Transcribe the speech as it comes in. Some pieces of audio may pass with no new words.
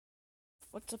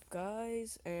What's up,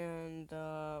 guys? And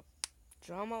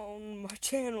drama on my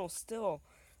channel still.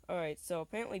 Alright, so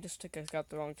apparently this chick has got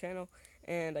the wrong channel,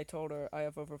 and I told her I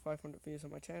have over 500 views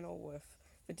on my channel with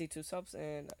 52 subs,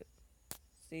 and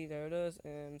see, there it is,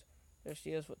 and there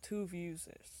she is with 2 views.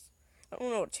 I don't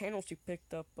know what channel she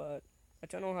picked up, but my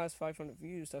channel has 500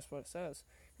 views, that's what it says.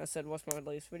 I said, what's my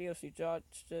latest video? She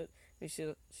judged it, and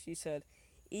she said,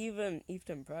 even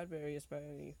Ethan Bradbury is better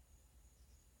than you.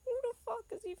 Who the fuck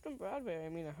is Ethan Bradbury? I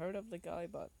mean, I heard of the guy,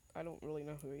 but I don't really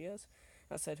know who he is.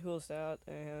 I said, who's that?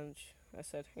 And I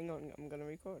said, hang on, I'm gonna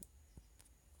record.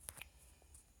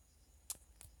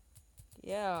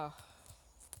 Yeah,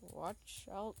 watch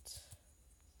out.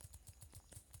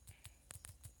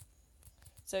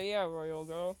 So yeah, Royal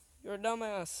Girl, you're a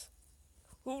dumbass.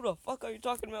 Who the fuck are you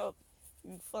talking about,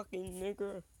 you fucking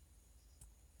nigger?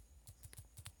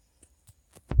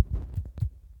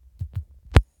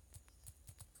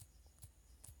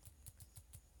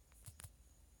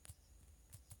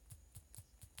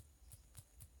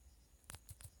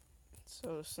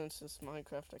 So since it's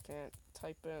Minecraft, I can't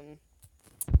type in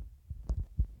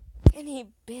any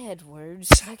bad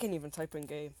words. I can't even type in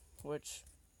gay, which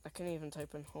I can't even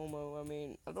type in homo. I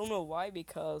mean, I don't know why,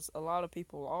 because a lot of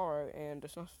people are, and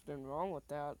there's nothing wrong with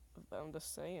that. But I'm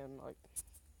just saying, like,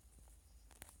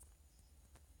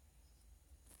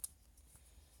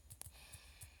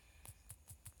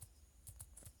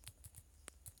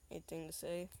 anything to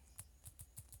say?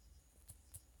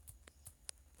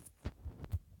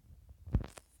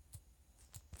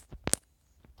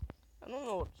 I don't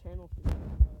know what channel she's on.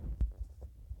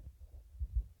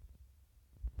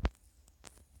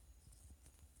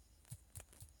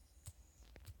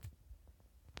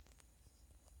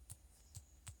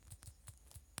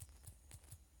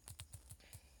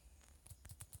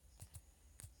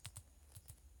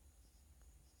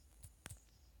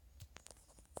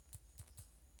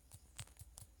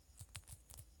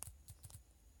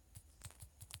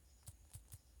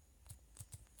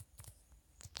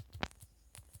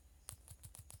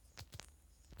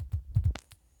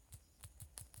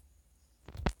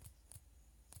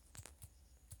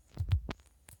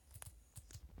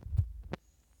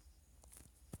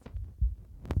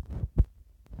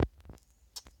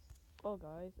 Well,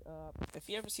 guys, if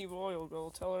you ever see Royal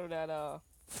Girl, tell her that,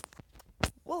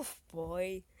 Wolf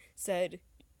Boy said,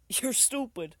 you're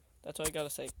stupid. That's all you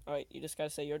gotta say. Alright, you just gotta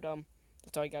say you're dumb.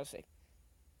 That's all you gotta say.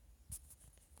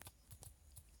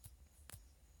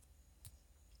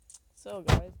 So,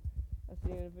 guys, that's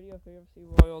the end of the video. If you ever see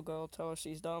Royal Girl, tell her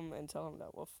she's dumb, and tell him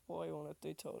that Wolf Boy wanted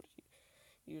to told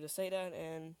you to say that,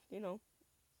 and, you know,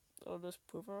 they'll just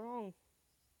prove her wrong.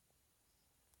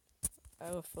 I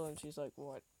have a feeling she's like,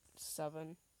 what,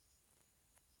 7?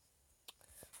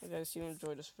 Hey guys, you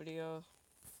enjoyed this video.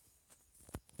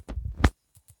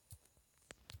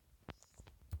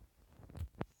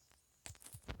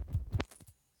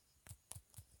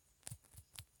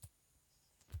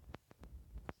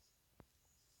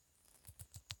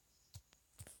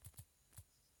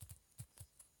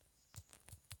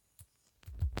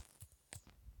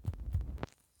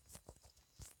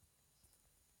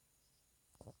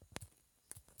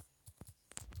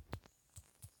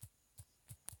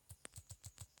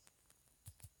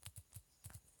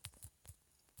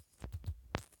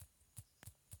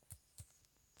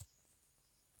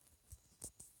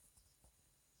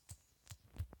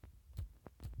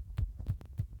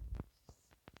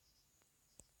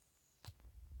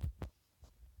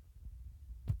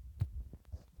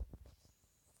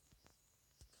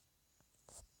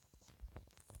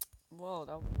 Well,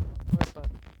 that was awkward, but,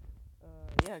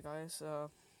 yeah, guys,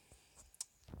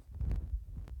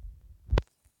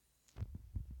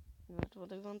 that's what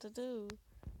they want to do.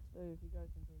 So if you guys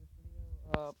enjoyed this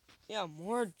video, yeah,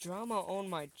 more drama on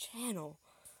my channel.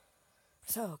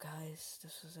 So, guys,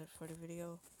 this is it for the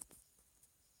video.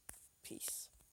 Peace.